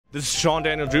This is Sean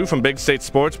Daniel Drew from Big State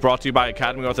Sports, brought to you by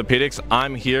Academy Orthopedics.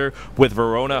 I'm here with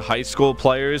Verona high school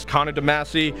players, Connor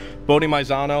DeMasi, Bodie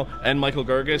Maizano, and Michael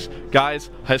Gergis. Guys,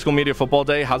 High School Media Football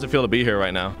Day, how's it feel to be here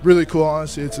right now? Really cool,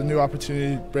 honestly. It's a new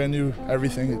opportunity, brand new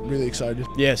everything. Really excited.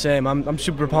 Yeah, same. I'm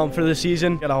super pumped for this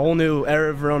season. Got a whole new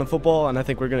era of Verona football, and I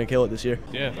think we're going to kill it this year.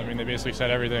 Yeah, I mean, they basically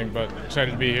said everything, but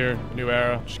excited to be here, new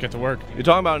era, just get to work. You're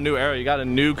talking about a new era. You got a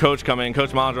new coach coming,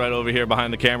 Coach Mons right over here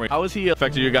behind the camera. How has he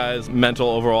affected your guys' mental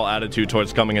overall attitude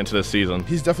towards coming into this season?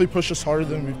 He's definitely pushed us harder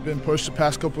than we've been pushed the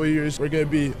past couple of years. We're going to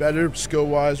be better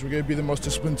skill-wise. We're going to be the most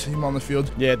disciplined team on the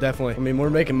field. Yeah, definitely. I mean,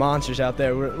 we're making monsters out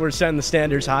there. We're setting the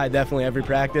standards high, definitely every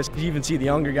practice. You even see the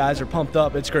younger guys are pumped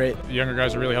up. It's great. The younger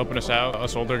guys are really helping us out.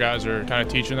 Us older guys are kind of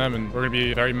teaching them, and we're going to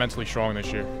be very mentally strong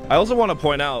this year. I also want to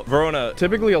point out, Verona,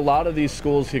 typically a lot of these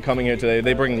schools here coming here today,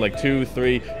 they bring like 2,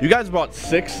 3. You guys brought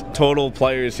 6 total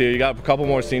players here. You got a couple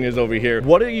more seniors over here.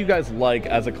 What are you guys like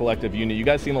as a collective unit? You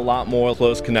guys seem a lot more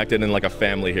close connected and like a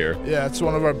family here. Yeah, it's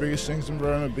one of our biggest things in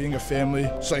Verona, being a family.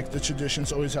 It's like the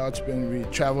tradition's always how it's been. We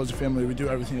travel as a family, we do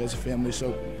everything as a family,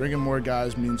 so bringing more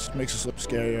guys makes us look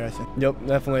scarier, I think. Yep,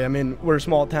 definitely. I mean, we're a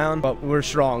small town, but we're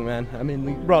strong, man. I mean,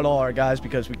 we brought all our guys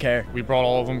because we care. We brought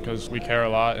all of them because we care a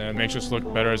lot, and it makes us look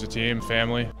better as a team,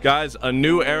 family. Guys, a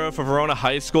new era for Verona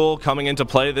High School coming into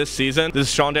play this season. This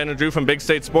is Sean Daniel Drew from Big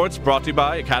State Sports, brought to you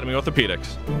by Academy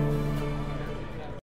Orthopedics.